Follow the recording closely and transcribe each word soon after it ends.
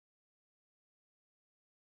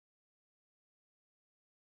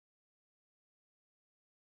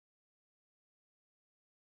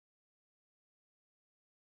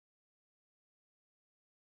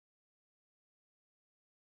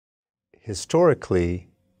historically,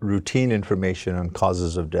 routine information on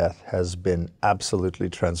causes of death has been absolutely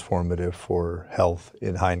transformative for health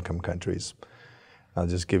in high-income countries. I'll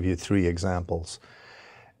just give you 3 examples.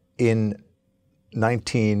 In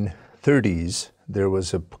 1930s, there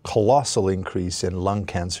was a colossal increase in lung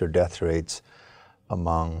cancer death rates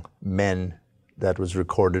among men that was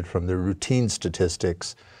recorded from the routine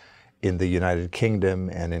statistics in the United Kingdom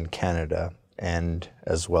and in Canada, and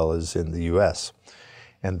as well as in the US.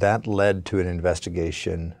 And that led to an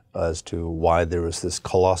investigation as to why there was this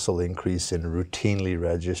colossal increase in routinely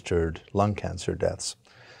registered lung cancer deaths.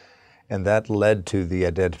 And that led to the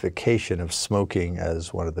identification of smoking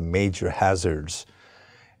as one of the major hazards,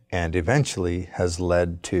 and eventually has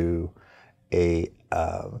led to a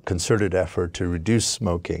concerted effort to reduce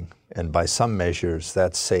smoking. And by some measures,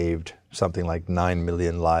 that saved something like 9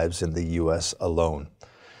 million lives in the US alone.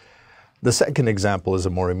 The second example is a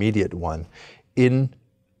more immediate one. In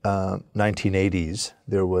 1980s,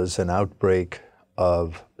 there was an outbreak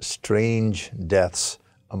of strange deaths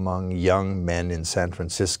among young men in San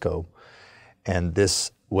Francisco, and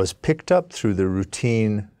this was picked up through the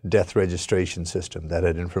routine death registration system that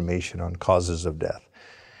had information on causes of death.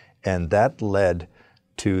 And that led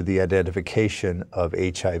to the identification of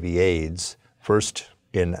HIV/AIDS, first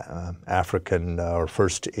in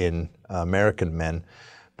first in American men,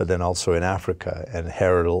 but then also in Africa, and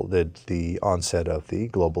heralded the onset of the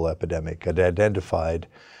global epidemic. It identified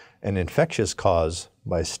an infectious cause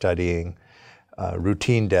by studying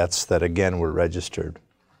routine deaths that again were registered.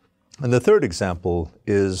 And the third example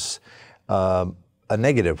is a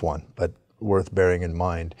negative one, but worth bearing in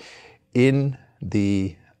mind. In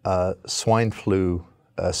the swine flu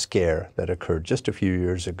scare that occurred just a few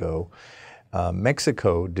years ago,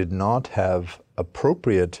 Mexico did not have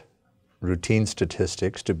appropriate routine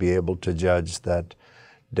statistics to be able to judge that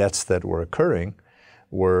deaths that were occurring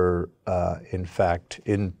were, in fact,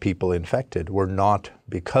 in people infected, were not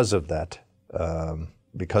because of that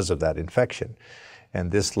infection.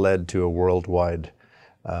 And this led to a worldwide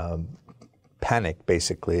panic,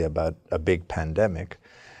 basically, about a big pandemic.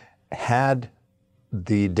 Had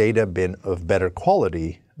the data been of better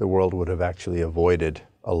quality, the world would have actually avoided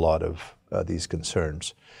a lot of these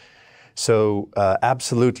concerns. So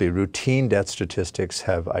absolutely, routine death statistics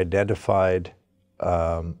have identified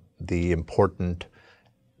the important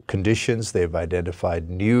conditions. They've identified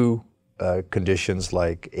new conditions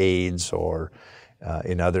like AIDS, or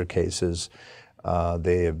in other cases,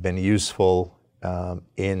 they have been useful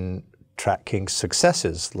in tracking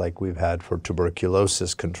successes like we've had for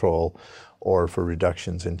tuberculosis control or for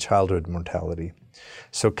reductions in childhood mortality.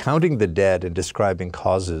 So counting the dead and describing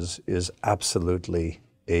causes is absolutely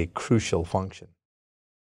a crucial function.